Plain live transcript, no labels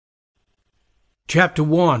Chapter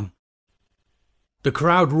 1. The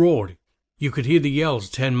crowd roared. You could hear the yells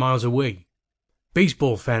 10 miles away.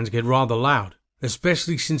 Baseball fans get rather loud,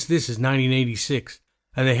 especially since this is 1986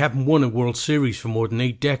 and they haven't won a World Series for more than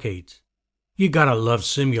 8 decades. You gotta love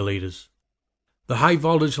simulators. The high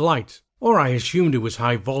voltage lights, or I assumed it was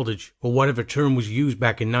high voltage or whatever term was used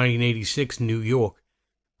back in 1986 in New York,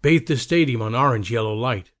 bathed the stadium on orange-yellow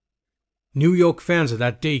light. New York fans of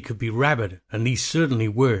that day could be rabid, and these certainly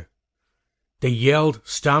were. They yelled,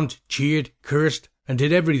 stomped, cheered, cursed, and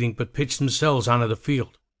did everything but pitch themselves onto the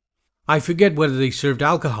field. I forget whether they served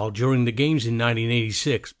alcohol during the games in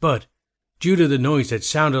 1986, but, due to the noise that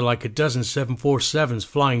sounded like a dozen 747s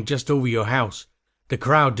flying just over your house, the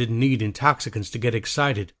crowd didn't need intoxicants to get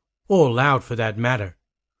excited, or loud for that matter.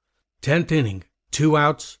 10th inning, 2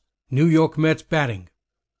 outs, New York Mets batting.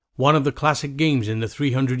 One of the classic games in the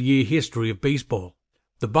 300-year history of baseball.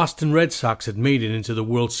 The Boston Red Sox had made it into the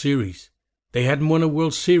World Series. They hadn't won a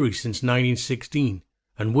World Series since 1916,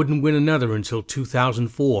 and wouldn't win another until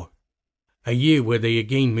 2004. A year where they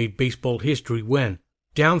again made baseball history when,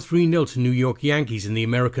 down 3-0 to New York Yankees in the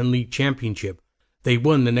American League Championship, they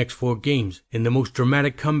won the next 4 games in the most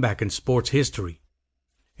dramatic comeback in sports history.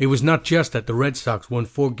 It was not just that the Red Sox won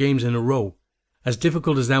 4 games in a row, as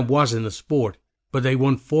difficult as that was in the sport, but they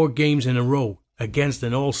won 4 games in a row against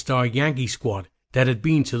an all-star Yankee squad that had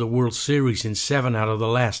been to the World Series in 7 out of the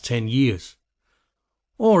last 10 years.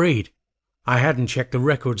 Or 8. I hadn't checked the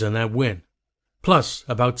records on that win. Plus,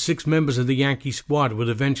 about 6 members of the Yankee squad would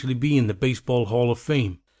eventually be in the Baseball Hall of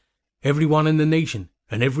Fame. Everyone in the nation,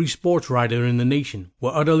 and every sports writer in the nation,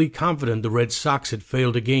 were utterly confident the Red Sox had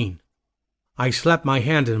failed again. I slapped my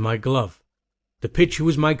hand in my glove. The pitcher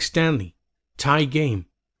was Mike Stanley. Tie game.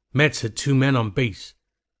 Mets had 2 men on base.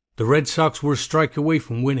 The Red Sox were a strike away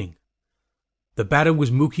from winning. The batter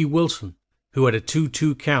was Mookie Wilson, who had a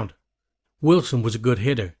 2-2 count. Wilson was a good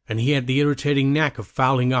hitter, and he had the irritating knack of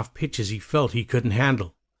fouling off pitches he felt he couldn't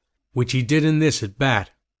handle, which he did in this at bat.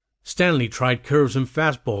 Stanley tried curves and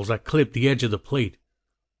fastballs that clipped the edge of the plate.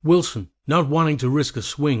 Wilson, not wanting to risk a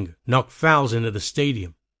swing, knocked fouls into the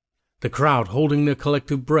stadium, the crowd holding their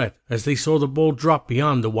collective breath as they saw the ball drop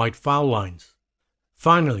beyond the white foul lines.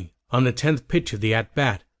 Finally, on the 10th pitch of the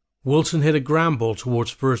at-bat, Wilson hit a ground ball towards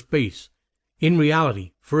first base. In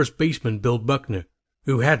reality, first baseman Bill Buckner,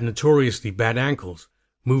 who had notoriously bad ankles,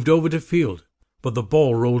 moved over to field, but the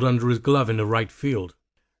ball rolled under his glove into right field.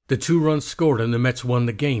 The 2 runs scored and the Mets won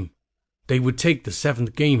the game. They would take the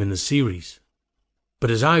 7th game in the series. But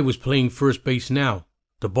as I was playing first base now,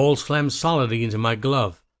 the ball slammed solidly into my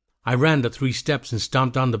glove. I ran the 3 steps and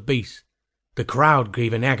stomped on the base. The crowd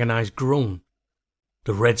gave an agonized groan.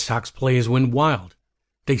 The Red Sox players went wild.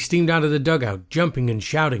 They steamed out of the dugout, jumping and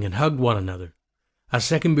shouting, and hugged one another. A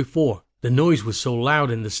second before, the noise was so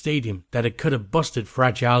loud in the stadium that it could have busted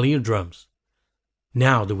fragile eardrums.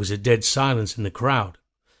 Now there was a dead silence in the crowd.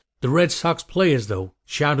 The Red Sox players, though,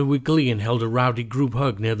 shouted with glee and held a rowdy group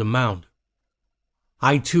hug near the mound.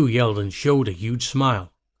 I too yelled and showed a huge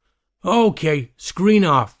smile. "Okay, screen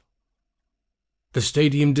off." The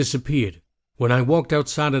stadium disappeared. When I walked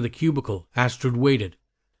outside of the cubicle, Astrid waited,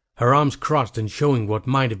 her arms crossed and showing what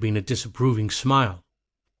might have been a disapproving smile.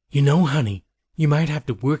 "You know, honey, you might have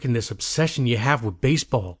to work in this obsession you have with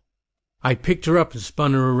baseball." I picked her up and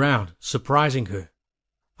spun her around, surprising her.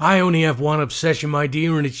 "I only have one obsession, my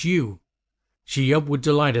dear, and it's you." She yelped with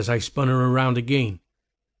delight as I spun her around again.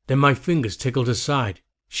 Then my fingers tickled her side.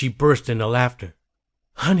 She burst into laughter.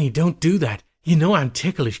 "Honey, don't do that. You know I'm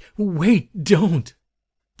ticklish. Wait, don't."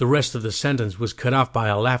 The rest of the sentence was cut off by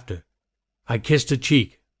her laughter. I kissed her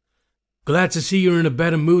cheek. "Glad to see you're in a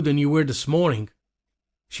better mood than you were this morning."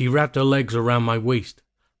 She wrapped her legs around my waist.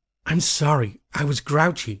 "I'm sorry. I was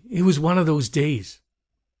grouchy. It was one of those days."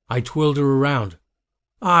 I twirled her around.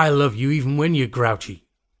 "I love you even when you're grouchy."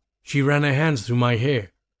 She ran her hands through my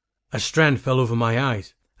hair. A strand fell over my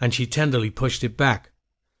eyes, and she tenderly pushed it back.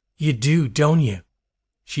 "You do, don't you?"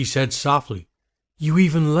 she said softly. "You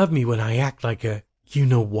even love me when I act like a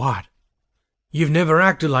you-know-what." "You've never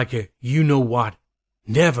acted like a you-know-what.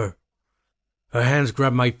 Never." Her hands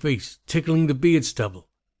grabbed my face, tickling the beard stubble.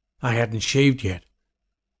 I hadn't shaved yet.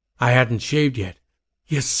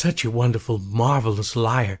 "You're such a wonderful, marvelous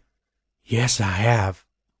liar." "Yes, I have."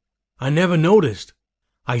 "I never noticed,"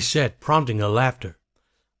 I said, prompting her laughter.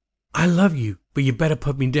 "I love you, but you better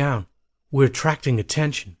put me down. We're attracting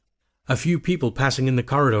attention." A few people passing in the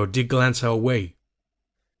corridor did glance our way.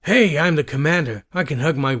 "Hey, I'm the commander. I can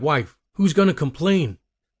hug my wife. Who's going to complain?"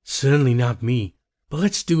 "Certainly not me. But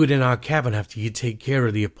let's do it in our cabin after you take care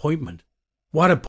of the appointment." "What appointment?"